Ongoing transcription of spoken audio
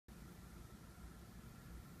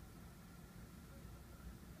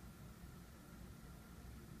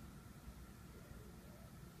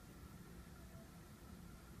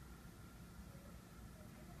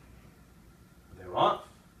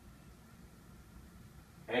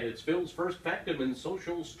And it's Phil's first Factum and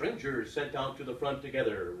Social Stranger sent out to the front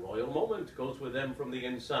together. Royal Moment goes with them from the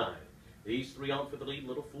inside. These three out for the lead.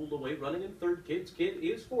 Little Fool away running in third. Kids Kid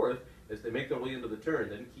is fourth as they make their way into the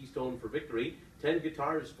turn. Then Keystone for victory. 10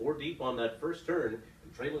 Guitars, 4 deep on that first turn.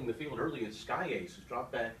 And trailing the field early is Sky Ace, who's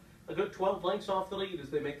dropped back a good 12 lengths off the lead as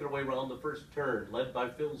they make their way around the first turn, led by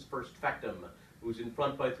Phil's first Factum, who's in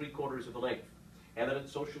front by 3/4 of the length. And then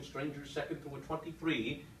it's Social Stranger second through a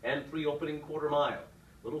 23 and 3 opening quarter mile.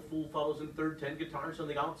 Little Fool follows in third, 10 Guitars on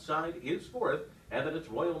the outside is fourth, and then it's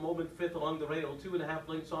Royal Moment fifth along the rail, 2.5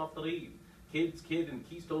 lengths off the lead. Kids Kid and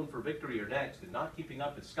Keystone for victory are next, and not keeping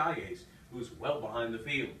up is Sky Ace, who's well behind the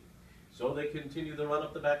field. So they continue the run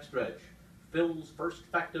up the backstretch. Phil's first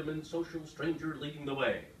Factum and Social Stranger leading the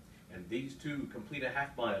way. And these two complete a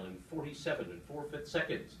half mile in 47 4/5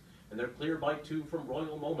 seconds, and they're clear by 2 from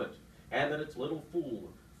Royal Moment. And then it's Little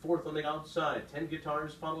Fool, fourth on the outside. 10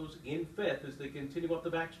 Guitars follows in fifth as they continue up the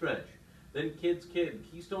backstretch. Then Kids Kid,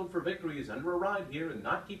 Keystone for victory is under a ride here and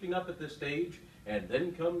not keeping up at this stage. And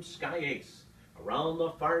then comes Sky Ace around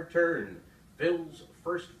the far turn. Phil's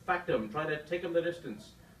first Factum trying to take him the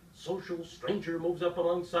distance. Social Stranger moves up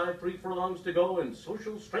alongside, 3 furlongs to go, and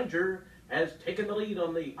Social Stranger has taken the lead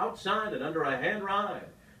on the outside and under a hand ride.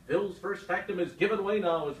 Phil's first Factum is given way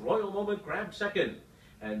now as Royal Moment grabs second.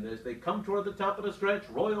 And as they come toward the top of the stretch,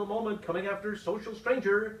 Royal Moment coming after Social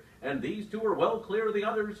Stranger, and these two are well clear of the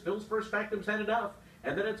others. Phil's first Factum's had enough,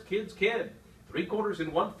 and then it's Kids Kid. 3/4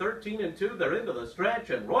 in 1:13 2. They're into the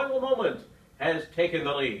stretch, and Royal Moment has taken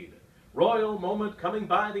the lead. Royal Moment coming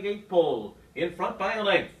by the 8th pole, in front by a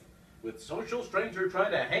length, with Social Stranger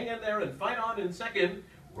trying to hang in there and fight on in second.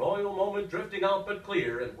 Royal Moment drifting out but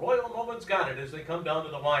clear, and Royal Moment's got it as they come down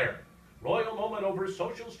to the wire. Royal Moment over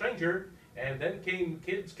Social Stranger, and then came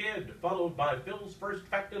Kids Kid, followed by Phil's first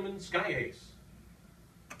Factum and Sky Ace.